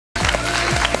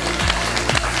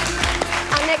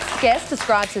guest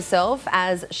describes herself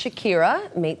as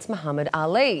Shakira meets Muhammad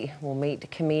Ali. We'll meet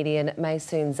comedian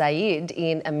Maysoon Zayid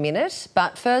in a minute,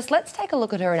 but first let's take a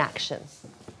look at her in action.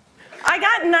 I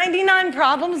got 99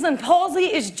 problems and palsy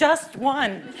is just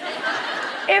one.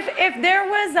 If there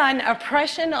was an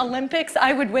oppression Olympics,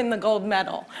 I would win the gold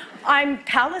medal. I'm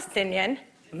Palestinian,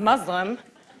 Muslim,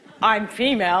 I'm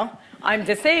female, I'm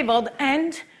disabled,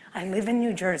 and I live in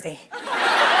New Jersey.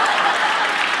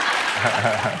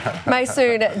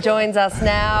 Maysoon joins us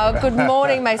now. Good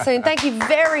morning, Maysoon. Thank you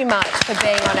very much for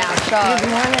being on our show.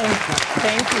 Good morning.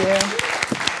 Thank you.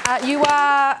 You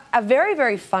are a very,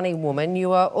 very funny woman.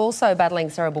 You are also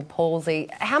battling cerebral palsy.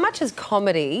 How much has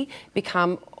comedy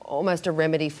become almost a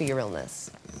remedy for your illness?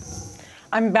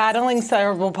 I'm battling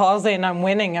cerebral palsy and I'm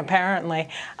winning, apparently.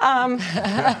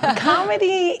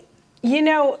 Comedy... You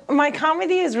know, my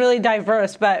comedy is really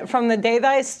diverse, but from the day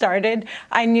that I started,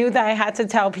 I knew that I had to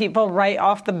tell people right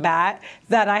off the bat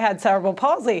that I had cerebral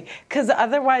palsy, because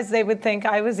otherwise they would think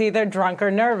I was either drunk or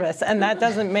nervous, and that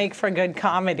doesn't make for good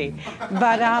comedy.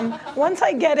 But once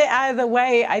I get it out of the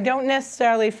way, I don't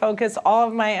necessarily focus all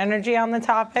of my energy on the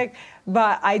topic,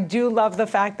 but I do love the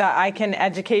fact that I can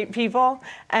educate people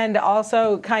and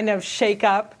also kind of shake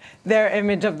up their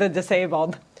image of the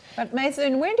disabled. But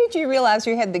Maysoon, when did you realise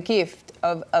you had the gift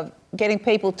of getting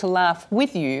people to laugh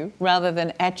with you rather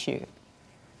than at you?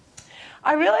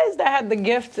 I realized I had the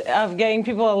gift of getting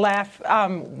people to laugh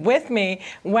with me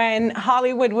when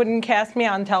Hollywood wouldn't cast me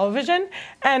on television.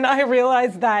 And I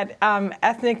realized that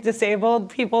ethnic disabled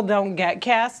people don't get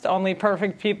cast, only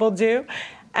perfect people do.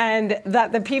 And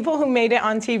that the people who made it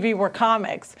on TV were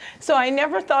comics. So I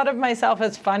never thought of myself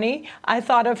as funny. I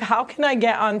thought of how can I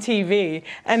get on TV?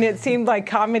 And it seemed like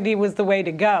comedy was the way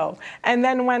to go. And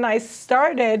then when I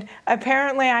started,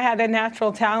 apparently I had a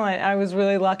natural talent. I was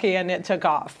really lucky and it took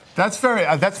off. That's very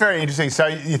interesting. So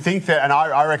you think that, and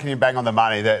I reckon you bang on the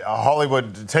money, that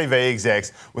Hollywood TV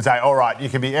execs would say, all right, you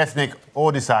can be ethnic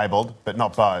or disabled, but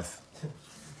not both.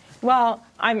 Well,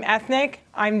 I'm ethnic,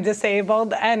 I'm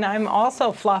disabled, and I'm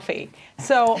also fluffy.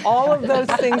 So all of those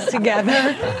things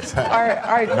together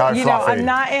are no you fluffy. know, I'm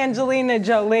not Angelina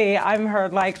Jolie, I'm her,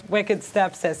 like, wicked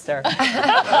stepsister. Maysoon,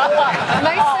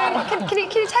 can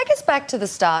you take us back to the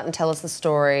start and tell us the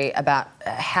story about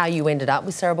how you ended up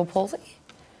with cerebral palsy?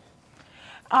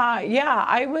 Yeah,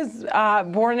 I was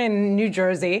born in New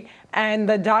Jersey, and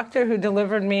the doctor who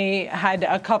delivered me had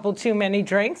a couple too many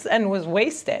drinks and was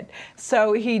wasted.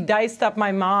 So he diced up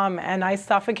my mom, and I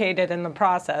suffocated in the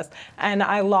process, and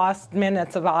I lost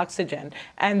minutes of oxygen.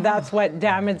 And that's what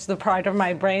damaged the part of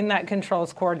my brain that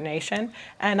controls coordination.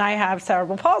 And I have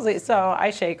cerebral palsy, so I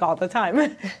shake all the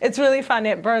time. It's really fun.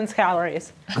 It burns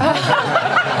calories.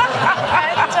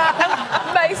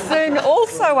 Maysoon,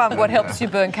 also what helps you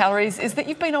burn calories is that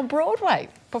you've been on Broadway,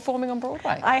 performing on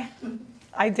Broadway.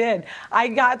 I did. I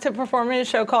got to perform in a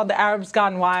show called The Arabs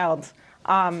Gone Wild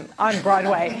on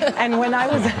Broadway. And when I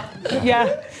was,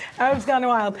 yeah, Arabs Gone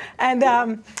Wild.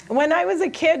 And when I was a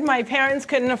kid, my parents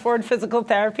couldn't afford physical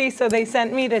therapy, so they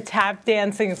sent me to tap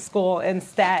dancing school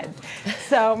instead.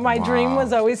 So my dream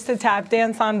was always to tap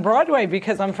dance on Broadway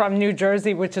because I'm from New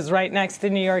Jersey, which is right next to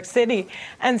New York City.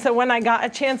 And so when I got a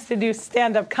chance to do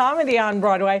stand-up comedy on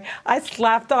Broadway, I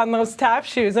slapped on those tap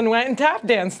shoes and went and tap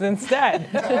danced instead.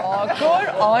 Oh, good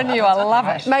on you. I love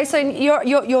it. Maysoon,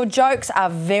 your jokes are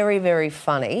very, very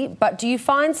funny, but do you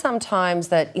find sometimes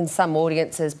that in some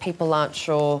audiences people aren't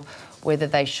sure whether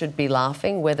they should be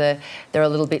laughing, whether they're a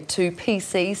little bit too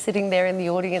PC sitting there in the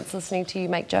audience listening to you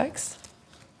make jokes?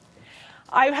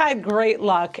 I've had great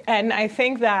luck, and I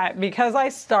think that because I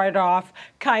start off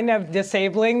kind of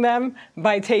disabling them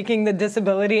by taking the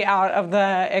disability out of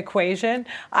the equation,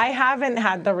 I haven't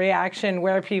had the reaction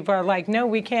where people are like, no,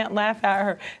 we can't laugh at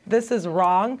her. This is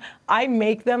wrong. I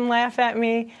make them laugh at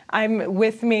me, I'm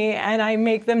with me, and I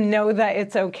make them know that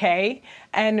it's okay.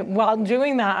 And while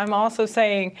doing that, I'm also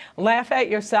saying, laugh at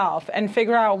yourself and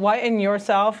figure out what in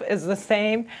yourself is the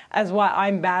same as what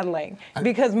I'm battling.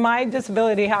 Because my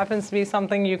disability happens to be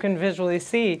something you can visually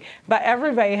see, but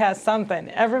everybody has something.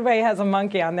 Everybody has a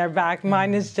monkey on their back.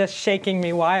 Mine is just shaking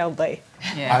me wildly.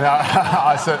 Yeah.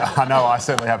 I know, I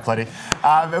certainly have plenty.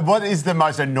 What is the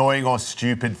most annoying or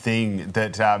stupid thing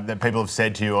that people have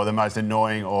said to you, or the most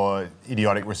annoying or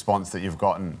idiotic response that you've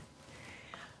gotten?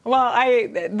 Well,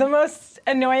 the most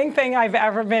annoying thing I've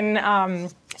ever been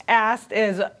asked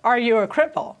is, are you a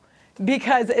cripple?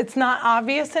 Because it's not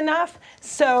obvious enough.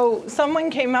 So someone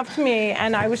came up to me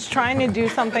and I was trying to do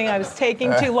something, I was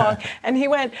taking too long, and he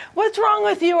went, what's wrong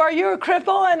with you? Are you a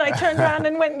cripple? And I turned around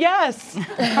and went, yes,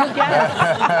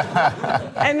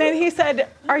 yes. And then he said,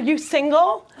 are you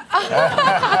single?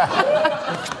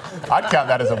 I'd count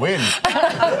that as a win.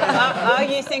 Are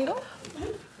you single?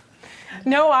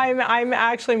 No, I'm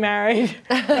actually married.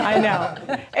 I know.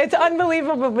 It's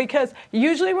unbelievable because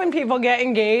usually when people get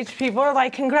engaged, people are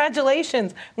like,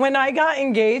 congratulations. When I got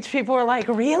engaged, people were like,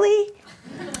 really?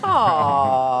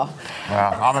 Aww.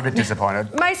 Well, I'm a bit disappointed.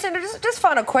 Maysoon, just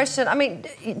final question. I mean,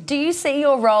 do you see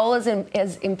your role as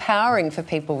empowering for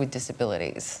people with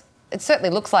disabilities? It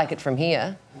certainly looks like it from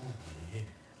here.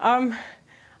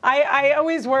 I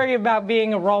always worry about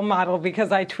being a role model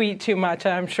because I tweet too much,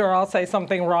 and I'm sure I'll say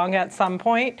something wrong at some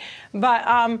point. But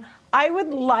I would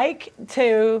like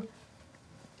to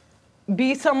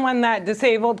be someone that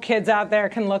disabled kids out there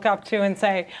can look up to and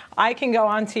say, I can go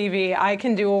on TV, I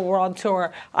can do a world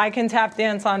tour, I can tap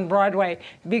dance on Broadway,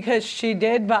 because she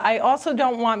did. But I also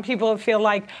don't want people to feel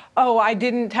like, oh, I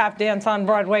didn't tap dance on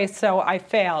Broadway, so I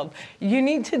failed. You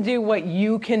need to do what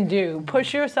you can do.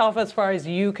 Push yourself as far as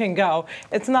you can go.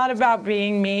 It's not about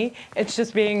being me, it's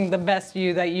just being the best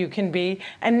you that you can be,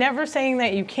 and never saying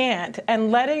that you can't,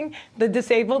 and letting the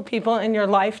disabled people in your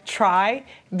life try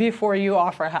before you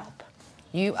offer help.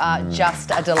 You are just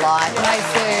a delight,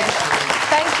 Maysoon.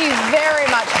 Thank you very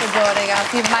much for joining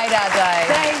us. You've made our day.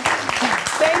 Thanks.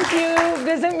 Thank you.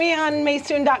 Visit me on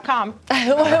Maysoon.com.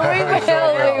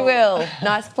 We will.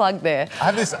 Nice plug there. I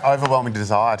have this overwhelming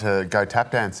desire to go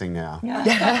tap dancing now. Go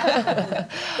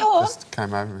on. Just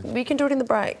came over. We can do it in the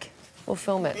break. We'll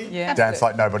film it. Yeah. Dance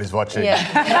like nobody's watching. Yeah.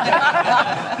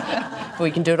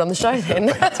 We can do it on the show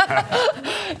then.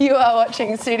 You are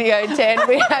watching Studio 10.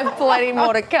 We have plenty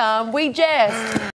more to come. We jest.